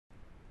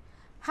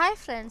Hi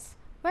friends,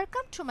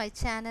 welcome to my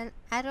channel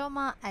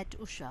Aroma at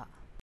Usha.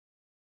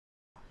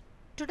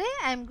 Today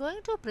I am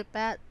going to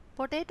prepare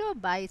potato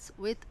bites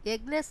with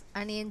eggless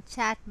onion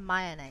chat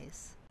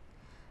mayonnaise.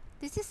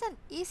 This is an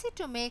easy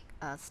to make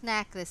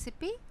snack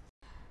recipe.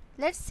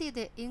 Let's see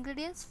the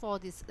ingredients for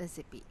this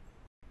recipe.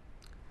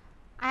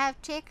 I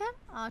have taken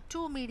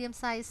 2 medium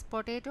sized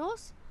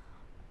potatoes,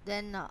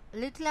 then a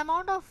little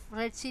amount of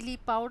red chili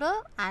powder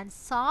and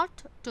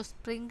salt to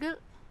sprinkle,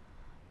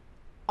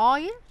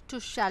 oil to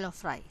shallow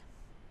fry.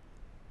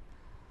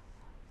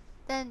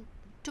 Then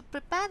to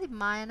prepare the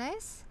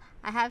mayonnaise,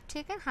 I have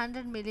taken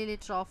 100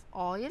 milliliter of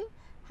oil,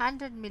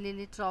 100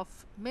 milliliter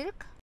of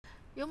milk.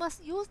 You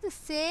must use the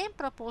same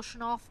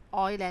proportion of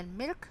oil and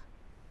milk.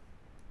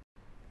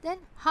 Then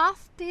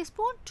half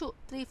teaspoon to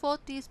 3/4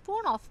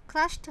 teaspoon of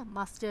crushed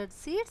mustard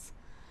seeds,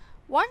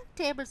 1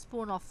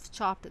 tablespoon of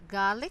chopped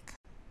garlic,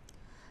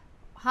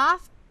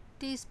 half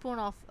teaspoon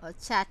of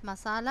chaat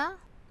masala,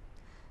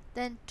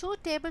 then 2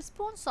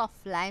 tablespoons of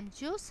lime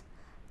juice,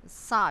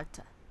 salt.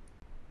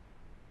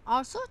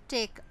 Also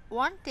take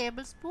 1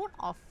 tablespoon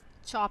of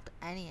chopped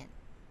onion.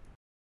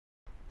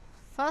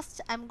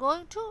 First I am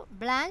going to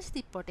blanch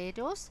the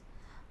potatoes.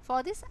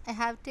 For this I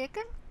have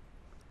taken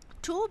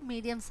 2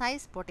 medium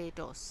sized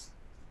potatoes.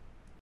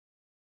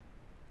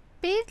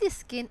 Peel the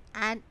skin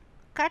and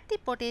cut the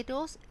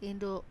potatoes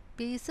into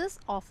pieces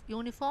of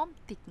uniform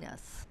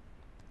thickness.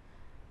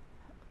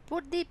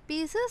 Put the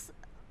pieces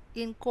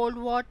in cold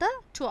water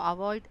to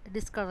avoid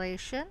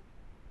discoloration.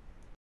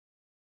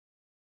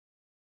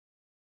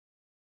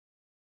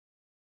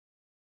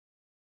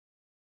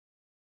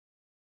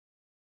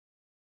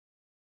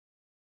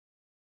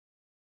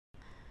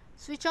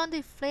 Switch on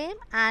the flame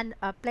and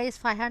place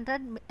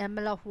 500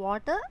 ml of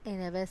water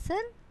in a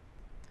vessel.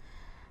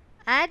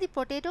 Add the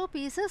potato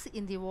pieces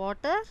in the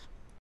water.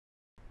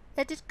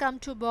 Let it come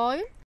to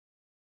boil.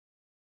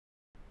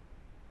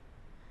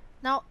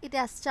 Now it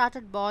has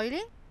started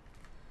boiling.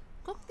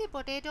 Cook the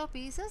potato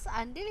pieces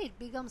until it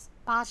becomes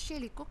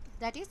partially cooked,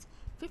 that is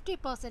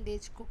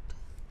 50% cooked.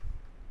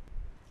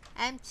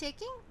 I am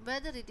checking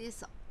whether it is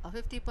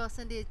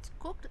 50%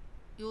 cooked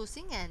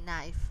using a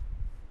knife.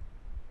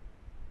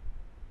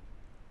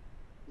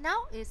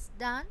 Now it's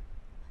done.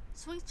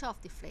 Switch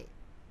off the flame.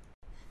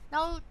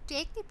 Now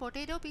take the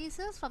potato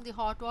pieces from the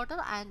hot water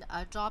and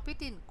drop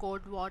it in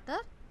cold water.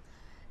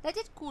 Let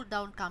it cool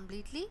down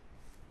completely.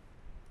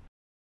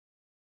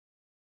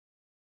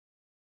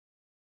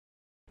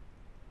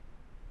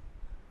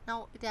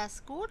 Now it has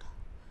cooled.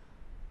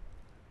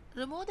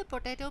 Remove the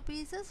potato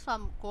pieces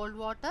from cold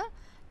water,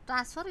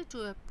 transfer it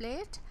to a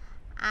plate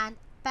and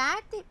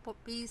pat the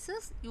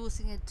pieces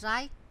using a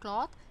dry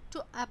cloth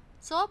to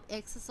absorb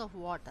excess of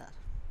water.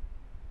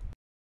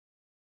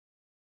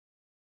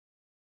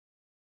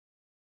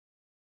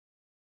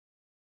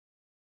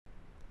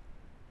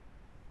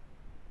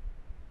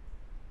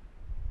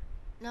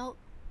 Now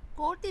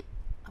coat the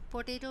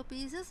potato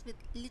pieces with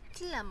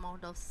little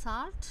amount of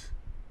salt.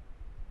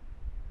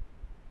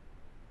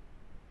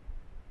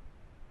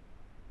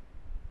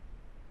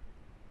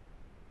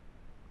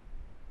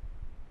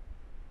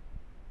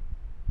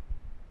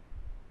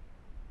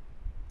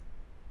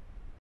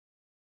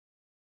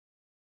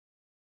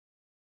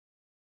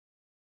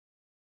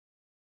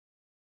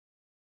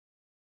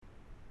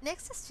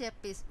 Next step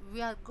is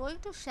we are going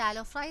to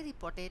shallow fry the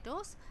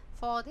potatoes.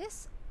 For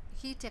this,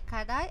 heat a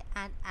kadai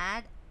and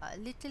add a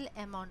little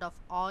amount of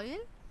oil.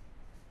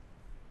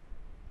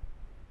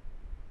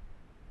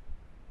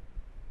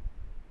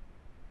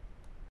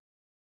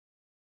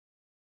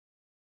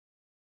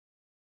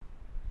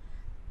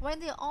 When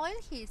the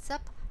oil heats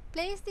up,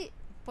 place the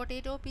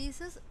potato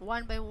pieces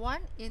one by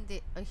one in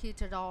the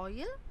heated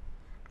oil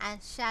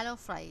and shallow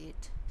fry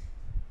it.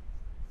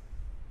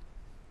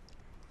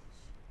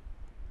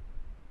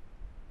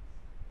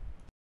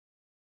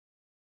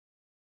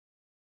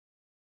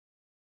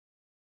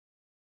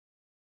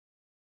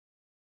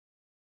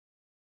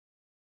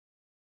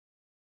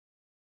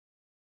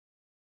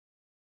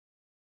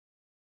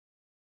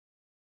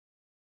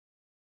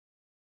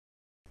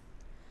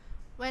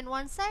 When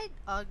one side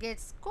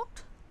gets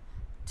cooked,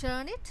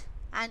 turn it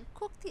and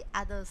cook the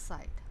other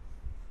side.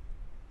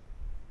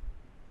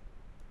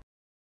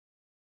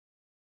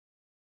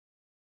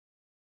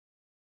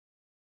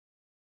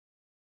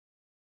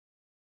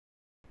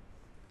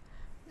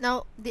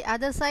 Now the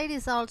other side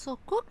is also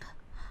cooked.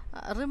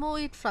 Remove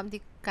it from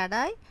the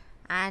kadai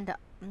and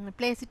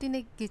place it in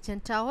a kitchen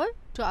towel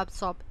to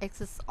absorb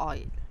excess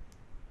oil.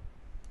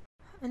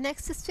 The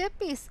next step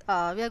is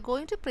we are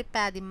going to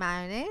prepare the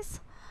mayonnaise.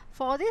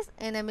 For this,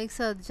 in a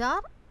mixer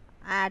jar,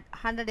 add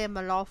 100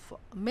 ml of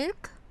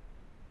milk,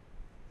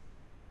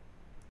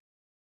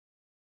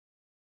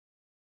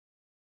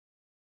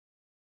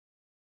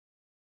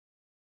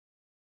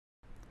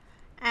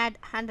 add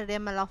 100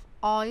 ml of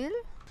oil.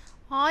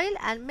 Oil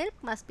and milk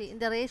must be in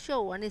the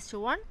ratio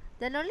 1:1,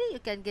 then only you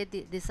can get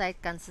the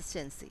desired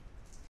consistency.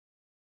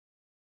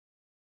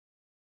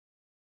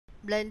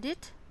 Blend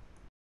it.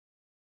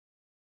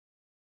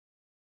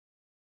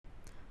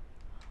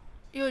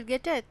 You will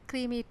get a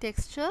creamy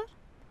texture.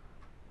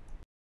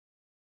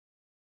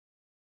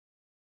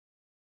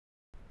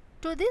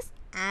 To this,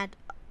 add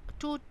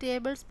 2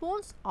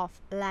 tablespoons of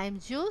lime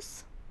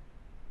juice,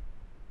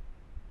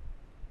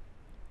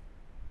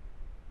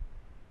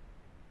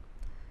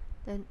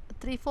 then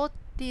 3/4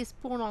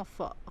 teaspoon of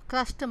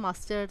crushed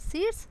mustard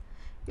seeds.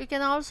 You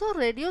can also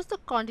reduce the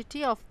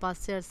quantity of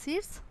mustard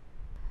seeds.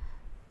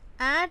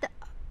 Add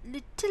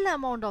little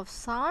amount of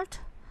salt.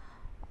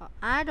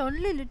 Add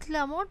only little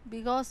amount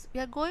because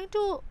we are going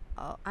to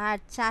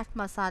add chaat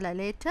masala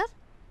later.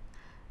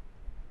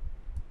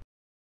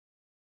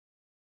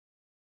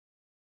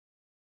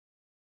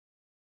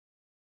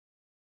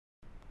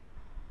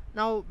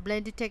 Now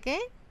blend it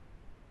again.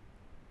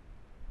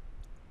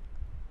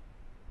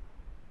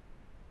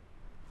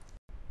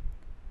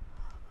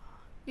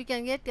 You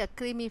can get a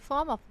creamy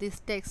form of this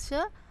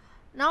texture.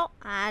 Now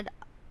add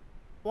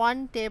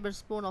 1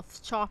 tablespoon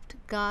of chopped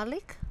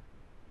garlic.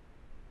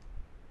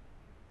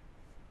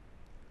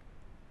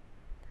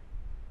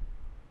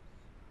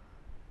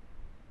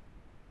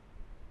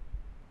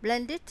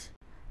 Blend it.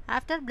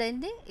 After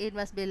blending, it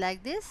must be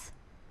like this.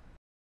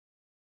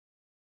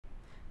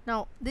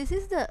 Now this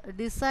is the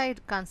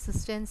desired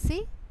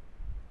consistency.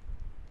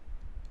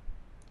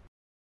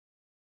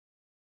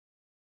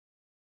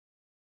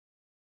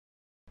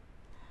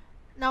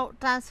 Now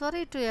transfer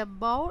it to a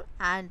bowl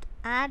and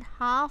add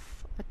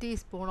half a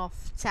teaspoon of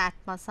chaat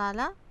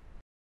masala.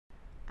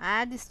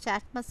 Add this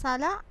chaat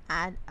masala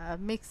and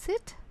mix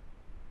it.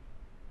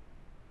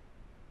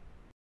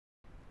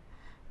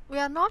 We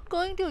are not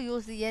going to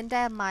use the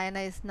entire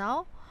mayonnaise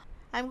now.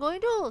 I am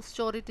going to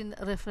store it in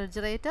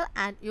refrigerator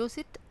and use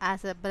it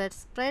as a bread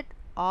spread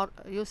or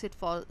use it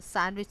for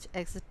sandwich,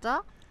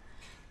 etc.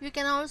 You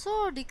can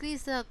also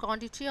decrease the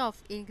quantity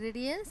of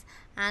ingredients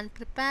and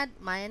prepare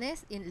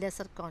mayonnaise in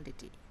lesser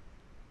quantity.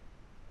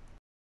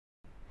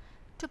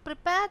 To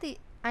prepare the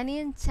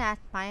onion chaat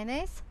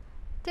mayonnaise,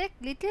 take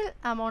little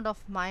amount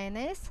of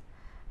mayonnaise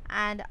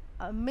and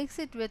mix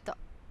it with a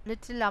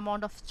little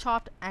amount of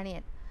chopped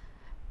onion.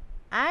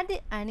 Add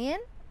the onion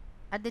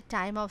at the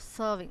time of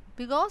serving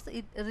because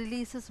it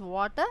releases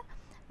water.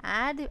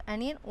 Add the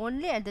onion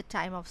only at the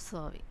time of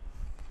serving.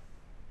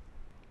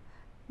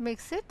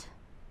 Mix it.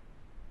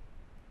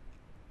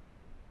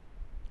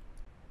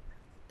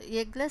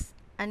 Eggless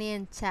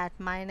onion chaat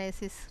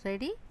mayonnaise is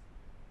ready.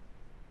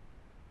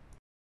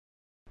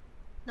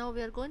 Now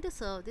we are going to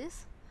serve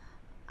this.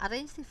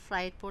 Arrange the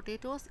fried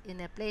potatoes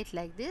in a plate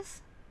like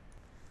this.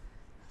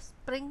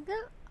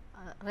 Sprinkle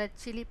red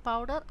chili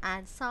powder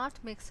and salt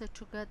mixed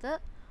together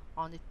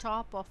on the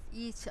top of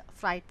each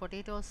fried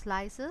potato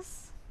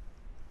slices.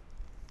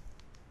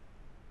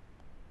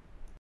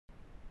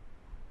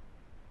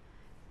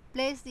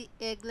 Place the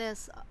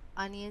eggless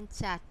onion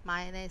chaat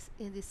mayonnaise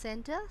in the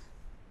center.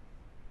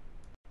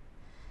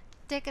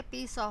 Take a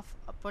piece of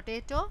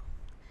potato,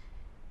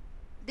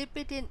 dip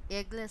it in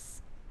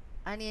eggless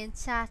onion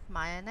chaat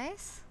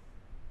mayonnaise.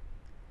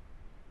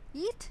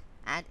 Eat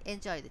and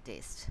enjoy the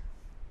taste.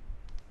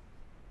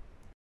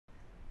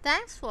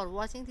 Thanks for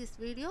watching this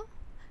video.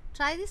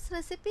 Try this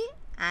recipe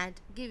and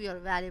give your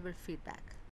valuable feedback.